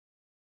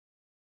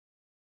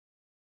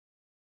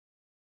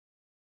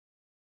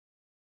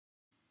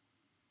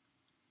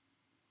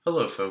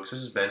Hello folks,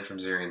 this is Ben from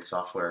Xerion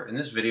Software. In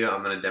this video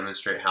I'm going to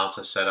demonstrate how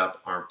to set up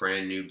our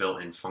brand new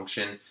built-in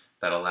function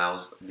that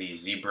allows the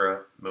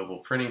Zebra mobile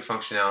printing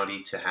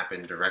functionality to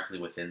happen directly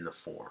within the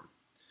form.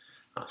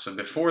 So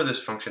before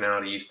this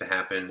functionality used to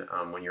happen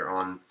when you're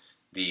on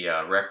the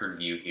record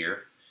view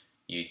here,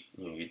 you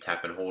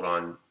tap and hold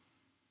on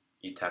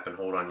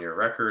your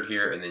record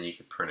here and then you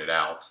could print it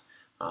out.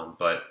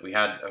 But we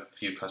had a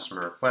few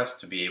customer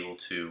requests to be able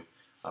to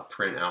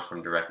print out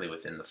from directly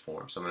within the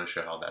form. So I'm going to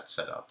show how that's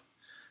set up.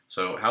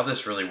 So how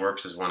this really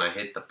works is when I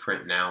hit the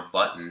print now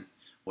button,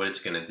 what it's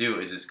going to do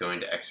is it's going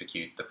to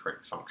execute the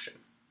print function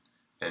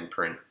and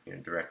print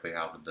directly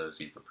out of the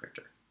Zebra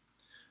printer.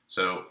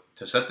 So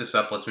to set this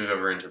up, let's move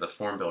over into the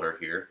form builder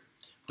here.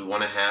 We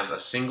want to have a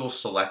single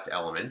select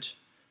element,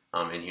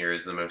 and here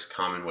is the most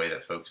common way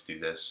that folks do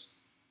this.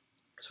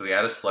 So we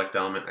add a select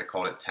element, I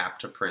called it tap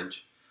to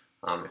print.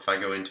 If I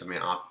go into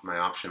my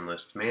option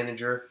list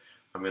manager,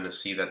 I'm going to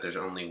see that there's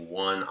only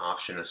one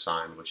option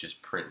assigned, which is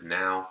print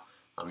now.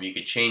 You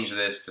could change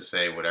this to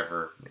say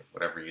whatever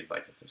you'd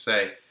like it to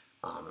say,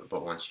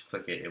 but once you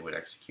click it, it would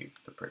execute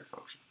the print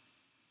function.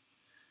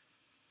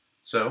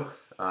 So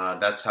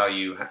that's how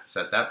you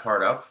set that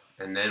part up,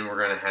 and then we're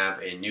going to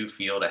have a new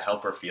field, a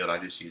helper field. I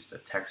just used a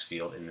text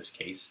field in this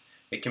case.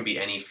 It can be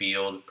any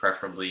field,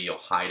 preferably you'll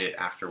hide it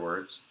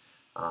afterwards.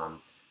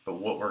 But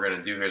what we're going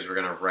to do here is we're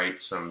going to write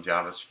some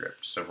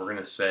JavaScript. So we're going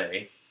to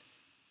say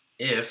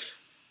if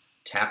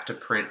tap to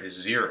print is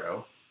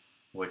 0,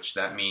 which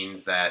that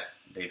means that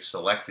they've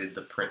selected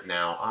the print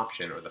now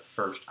option, or the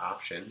first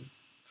option,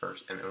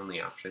 first and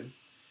only option,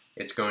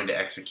 it's going to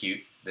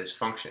execute this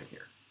function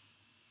here.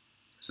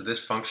 So this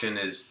function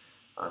is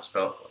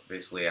spelled,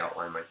 basically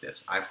outlined like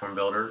this: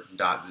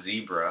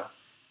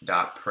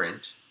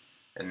 iPhoneBuilder.zebra.print,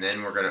 and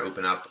then we're going to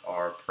open up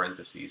our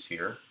parentheses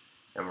here,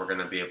 and we're going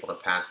to be able to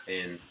pass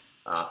in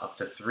up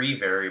to 3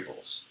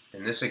 variables.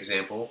 In this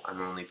example, I'm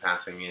only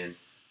passing in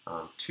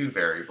 2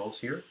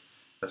 variables here.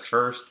 The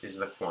first is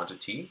the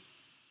quantity.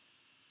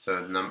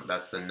 So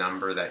that's the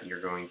number that you're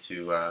going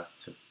the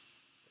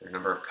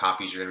number of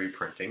copies you're going to be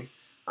printing.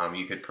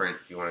 You could print,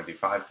 if you want to do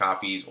 5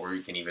 copies, or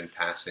you can even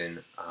pass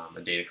in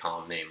a data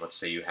column name. Let's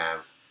say you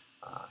have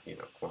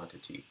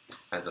quantity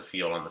as a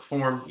field on the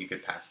form, you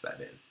could pass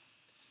that in.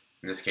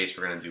 In this case,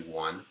 we're going to do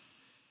 1.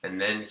 And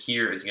then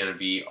here is going to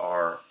be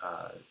our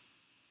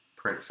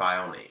print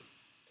file name.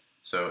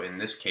 So in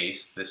this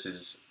case,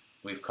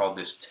 we've called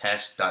this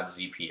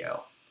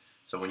test.zpl.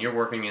 So when you're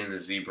working in the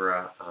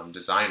Zebra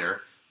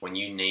Designer, when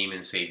you name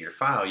and save your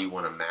file, you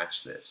want to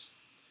match this.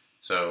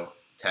 So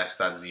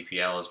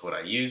test.zpl is what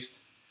I used,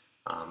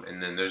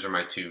 and then those are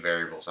my 2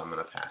 variables I'm going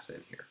to pass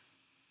in here.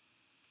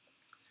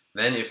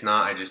 Then if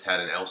not, I just had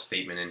an else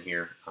statement in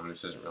here.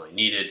 This isn't really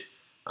needed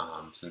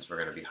since we're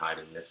going to be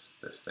hiding this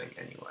thing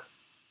anyway.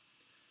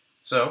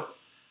 So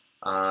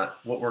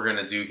what we're going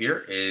to do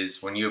here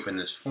is when you open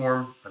this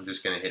form, I'm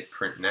just going to hit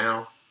print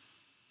now,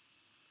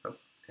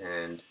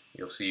 and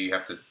you'll see you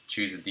have to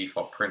choose a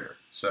default printer.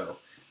 So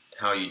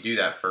how you do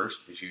that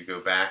first is you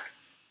go back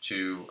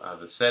to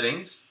the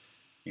settings,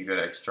 you go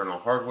to external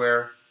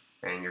hardware,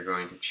 and you're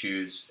going to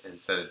choose and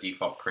set a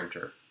default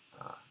printer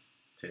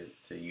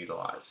to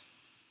utilize.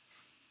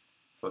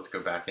 So let's go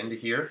back into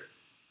here.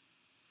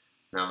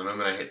 Now the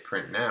moment I hit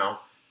print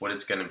now, what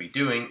it's going to be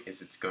doing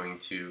is it's going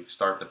to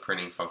start the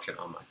printing function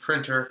on my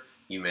printer.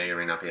 You may or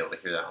may not be able to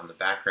hear that on the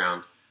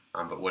background,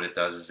 but what it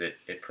does is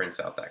it prints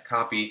out that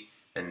copy,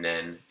 and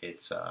then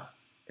it's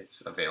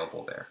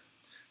available there.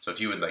 So if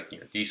you would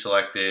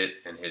deselect it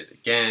and hit it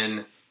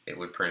again, it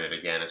would print it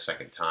again a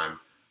second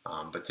time.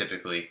 But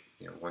typically,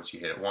 once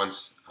you hit it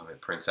once, it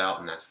prints out,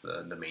 and that's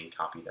the main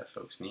copy that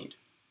folks need.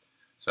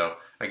 So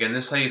again,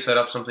 this is how you set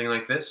up something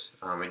like this.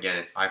 Again,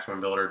 it's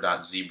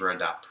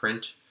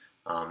iPhoneBuilder.zebra.print.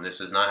 This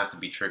does not have to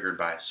be triggered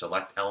by a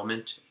select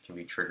element. It can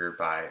be triggered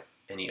by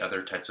any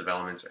other types of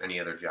elements or any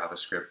other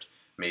JavaScript.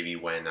 Maybe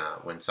when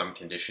some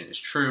condition is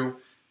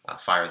true,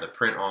 fire the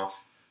print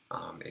off.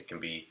 It can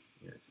be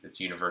it's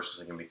universal,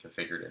 so it can be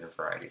configured in a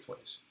variety of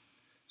ways.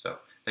 So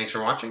thanks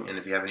for watching, and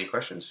if you have any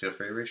questions, feel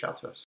free to reach out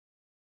to us.